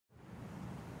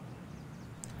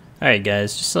Alright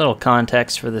guys, just a little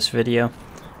context for this video.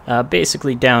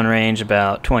 Basically downrange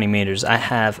about 20 meters, I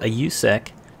have a USEC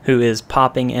who is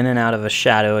popping in and out of a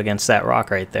shadow against that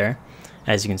rock right there.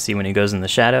 As you can see, when he goes in the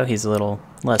shadow, he's a little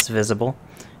less visible.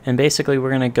 And basically we're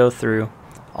going to go through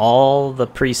all the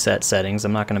preset settings.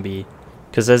 I'm not going to be,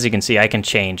 because as you can see I can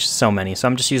change so many, so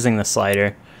I'm just using the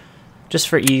slider just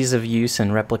for ease of use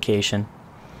and replication.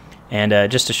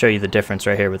 And just to show you the difference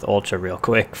right here with Ultra real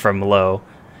quick from low.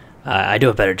 I do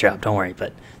a better job, don't worry,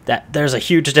 but there's a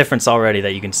huge difference already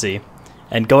that you can see.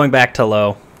 And going back to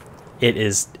low,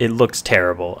 it looks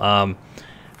terrible.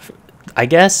 I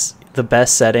guess the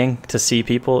best setting to see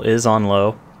people is on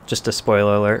low. Just a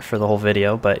spoiler alert for the whole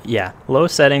video, but yeah, low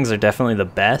settings are definitely the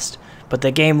best, but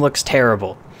the game looks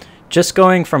terrible. Just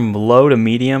going from low to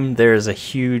medium, there's a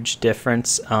huge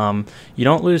difference. You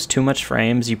don't lose too much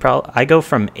frames. I go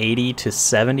from 80 to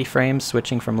 70 frames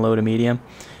switching from low to medium.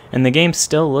 And the game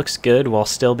still looks good while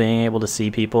still being able to see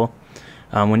people.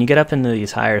 When you get up into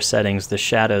these higher settings, the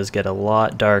shadows get a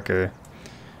lot darker.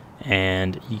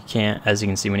 And you can't, as you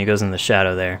can see when he goes in the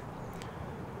shadow there,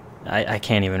 I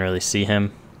can't even really see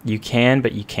him. You can,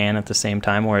 but you can at the same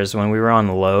time, whereas when we were on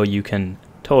the low, you can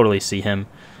totally see him.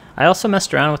 I also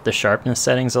messed around with the sharpness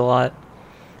settings a lot,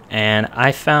 and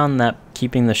I found that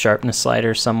keeping the sharpness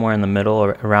slider somewhere in the middle,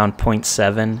 or around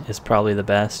 0.7, is probably the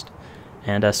best.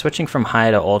 And switching from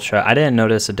high to ultra, I didn't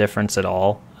notice a difference at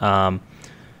all.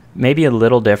 Maybe a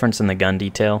little difference in the gun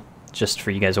detail. Just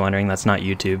for you guys wondering, that's not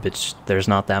YouTube. There's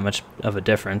not that much of a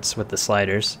difference with the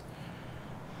sliders.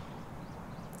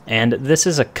 And this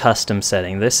is a custom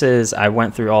setting. I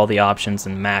went through all the options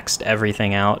and maxed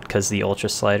everything out because the ultra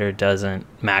slider doesn't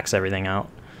max everything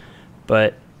out.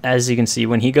 But as you can see,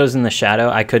 when he goes in the shadow,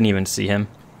 I couldn't even see him.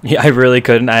 I really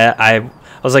couldn't. I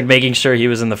was like making sure he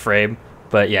was in the frame.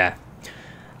 But yeah.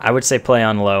 I would say play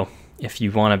on low if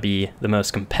you want to be the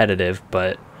most competitive,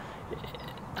 but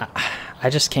I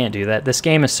just can't do that. This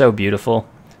game is so beautiful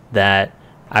that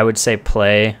I would say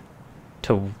play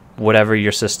to whatever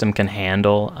your system can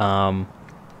handle. I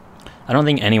don't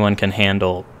think anyone can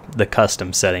handle the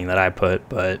custom setting that I put,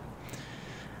 but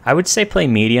I would say play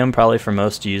medium probably for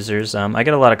most users. I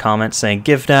get a lot of comments saying,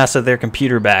 give NASA their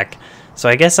computer back. So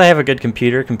I guess I have a good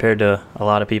computer compared to a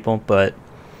lot of people, but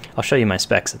I'll show you my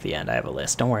specs at the end. I have a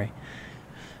list, don't worry.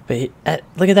 But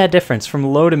look at that difference from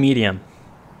low to medium.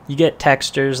 You get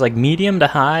textures like medium to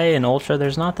high and ultra.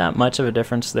 There's not that much of a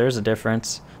difference. There's a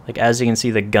difference. Like as you can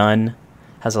see, the gun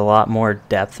has a lot more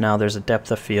depth now. There's a depth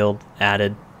of field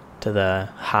added to the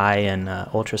high and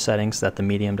ultra settings that the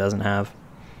medium doesn't have.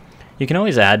 You can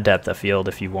always add depth of field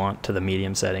if you want to the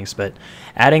medium settings, but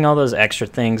adding all those extra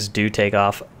things do take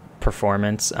off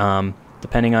performance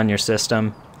depending on your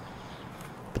system.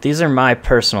 But these are my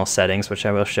personal settings, which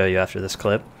I will show you after this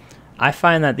clip. I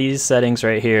find that these settings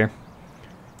right here,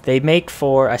 they make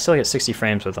for, I still get 60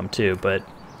 frames with them too, but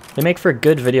they make for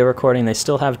good video recording. They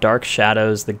still have dark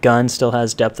shadows, the gun still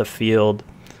has depth of field,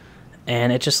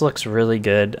 and it just looks really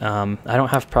good. I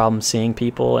don't have problems seeing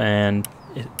people, and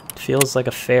it feels like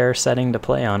a fair setting to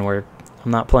play on where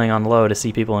I'm not playing on low to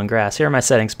see people in grass. Here are my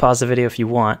settings. Pause the video if you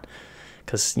want,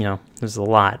 because, you know, there's a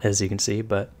lot, as you can see,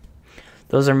 but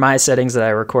those are my settings that I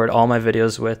record all my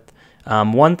videos with.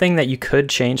 One thing that you could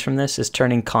change from this is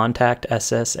turning contact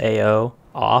SSAO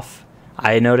off.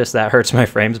 I noticed that hurts my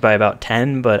frames by about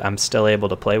 10, but I'm still able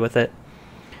to play with it.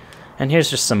 And here's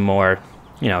just some more,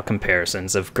 you know,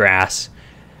 comparisons of grass.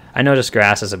 I noticed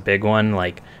grass is a big one.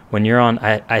 Like when you're on,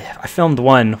 I filmed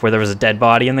one where there was a dead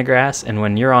body in the grass, and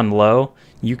when you're on low,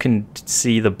 you can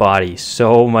see the body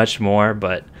so much more,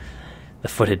 but the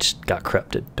footage got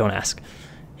corrupted. Don't ask.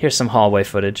 Here's some hallway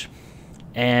footage,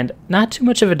 and not too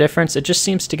much of a difference. It just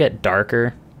seems to get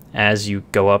darker as you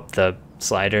go up the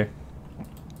slider.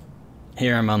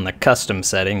 Here I'm on the custom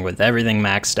setting with everything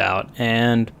maxed out,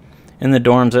 and in the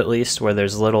dorms at least, where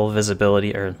there's little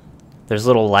visibility or there's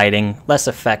little lighting, less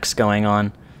effects going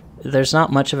on, there's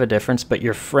not much of a difference, but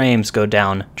your frames go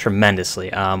down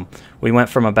tremendously. We went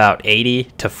from about 80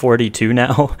 to 42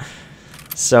 now.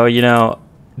 So, you know,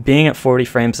 being at 40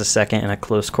 frames a second in a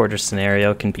close quarters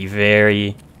scenario can be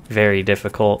very, very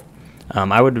difficult.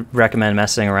 I would recommend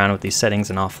messing around with these settings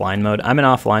in offline mode. I'm in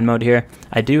offline mode here.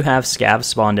 I do have scavs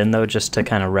spawned in though, just to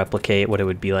kind of replicate what it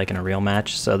would be like in a real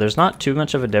match. So there's not too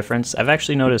much of a difference. I've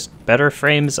actually noticed better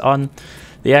frames on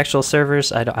the actual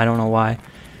servers. I don't know why.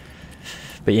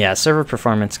 But yeah, server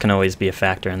performance can always be a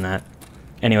factor in that.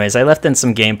 Anyways, I left in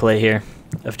some gameplay here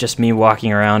of just me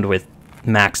walking around with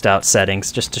maxed out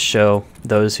settings just to show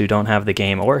those who don't have the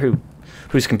game or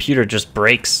whose computer just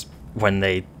breaks when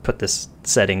they put this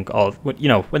setting all, you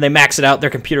know, when they max it out, their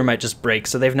computer might just break,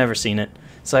 so they've never seen it.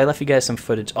 So I left you guys some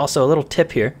footage. Also, a little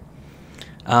tip here.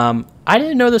 I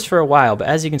didn't know this for a while, but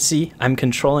as you can see, I'm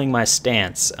controlling my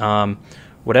stance.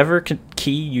 Whatever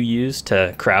key you use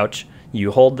to crouch,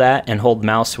 you hold that and hold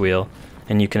mouse wheel,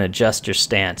 and you can adjust your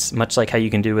stance, much like how you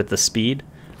can do with the speed.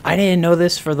 I didn't know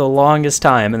this for the longest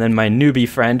time, and then my newbie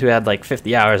friend who had like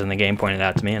 50 hours in the game pointed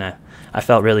out to me, and I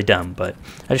felt really dumb, but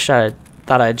I just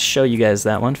thought I'd show you guys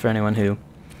that one for anyone who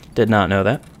did not know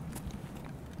that.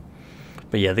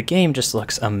 But yeah, the game just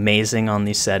looks amazing on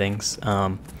these settings.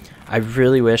 I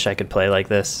really wish I could play like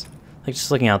this. Like,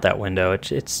 just looking out that window,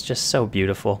 it's just so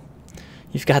beautiful.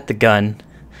 You've got the gun.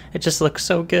 It just looks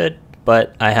so good.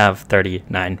 But I have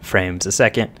 39 frames a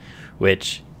second,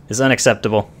 which is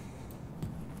unacceptable.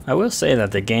 I will say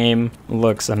that the game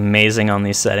looks amazing on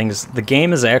these settings. The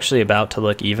game is actually about to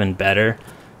look even better.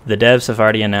 The devs have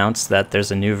already announced that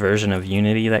there's a new version of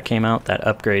Unity that came out that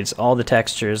upgrades all the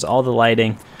textures, all the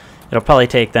lighting. It'll probably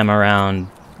take them around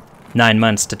 9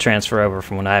 months to transfer over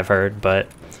from what I've heard, but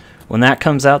when that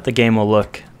comes out, the game will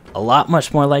look a lot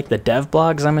much more like the dev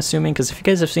blogs, I'm assuming, because if you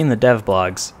guys have seen the dev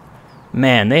blogs,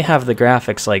 man, they have the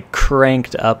graphics like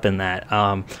cranked up in that.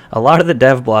 A lot of the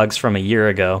dev blogs from a year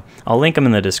ago, I'll link them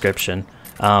in the description,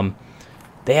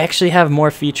 they actually have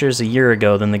more features a year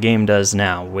ago than the game does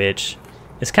now, which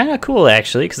is kind of cool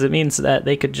actually, because it means that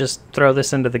they could just throw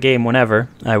this into the game whenever,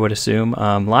 I would assume.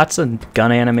 Lots of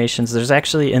gun animations. There's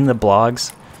actually, in the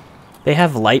blogs, they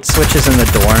have light switches in the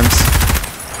dorms.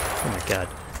 Oh my god.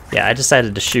 Yeah, I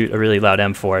decided to shoot a really loud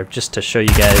M4 just to show you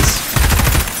guys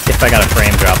if I got a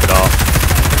frame drop at all.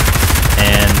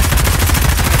 And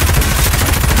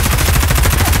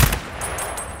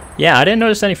yeah, I didn't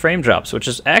notice any frame drops, which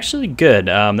is actually good.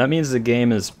 That means the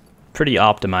game is pretty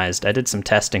optimized. I did some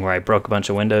testing where I broke a bunch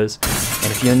of windows,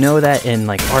 and if you know that in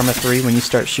like Arma 3 when you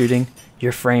start shooting,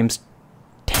 your frames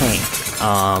tank.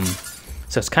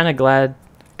 So it's kind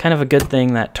of a good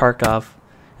thing that Tarkov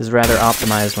is rather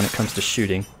optimized when it comes to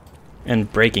shooting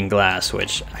and breaking glass,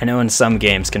 which I know in some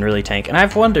games can really tank. And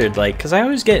I've wondered, like, because I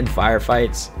always get in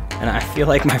firefights and I feel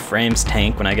like my frames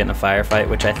tank when I get in a firefight,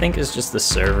 which I think is just the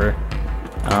server.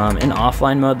 In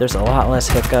offline mode, there's a lot less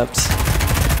hiccups,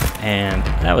 and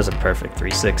that was a perfect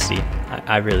 360.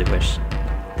 I really wish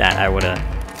that I would have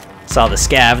saw the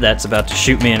scav that's about to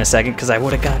shoot me in a second, because I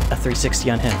would have got a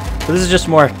 360 on him. So this is just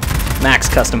more max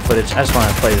custom footage. I just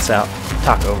want to play this out,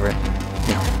 talk over it,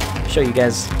 you know, show you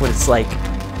guys what it's like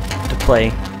to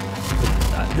play.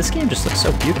 This game just looks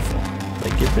so beautiful.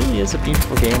 Like, it really is a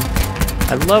beautiful game.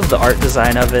 I love the art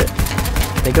design of it.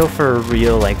 They go for a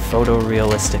real, like,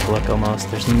 photorealistic look almost.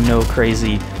 There's no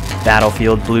crazy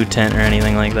Battlefield blue tint or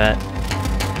anything like that.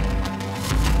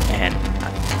 And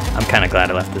I'm kind of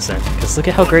glad I left this in, because look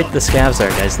at how great the scavs are,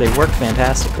 guys. They work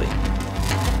fantastically.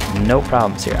 No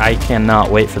problems here. I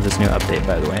cannot wait for this new update,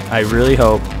 by the way. I really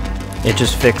hope it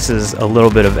just fixes a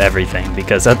little bit of everything,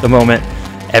 because at the moment,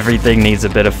 everything needs a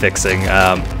bit of fixing.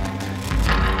 Yeah,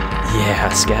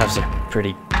 scavs are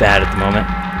pretty bad at the moment.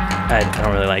 I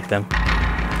don't really like them.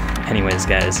 Anyways,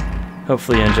 guys,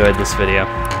 hopefully you enjoyed this video.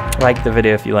 Like the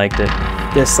video if you liked it.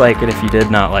 Dislike it if you did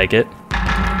not like it.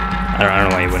 I don't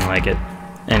know why you wouldn't like it.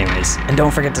 Anyways, and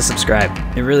don't forget to subscribe.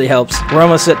 It really helps. We're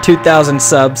almost at 2,000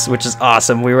 subs, which is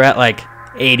awesome. We were at like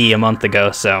 80 a month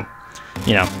ago, so,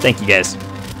 you know, thank you guys.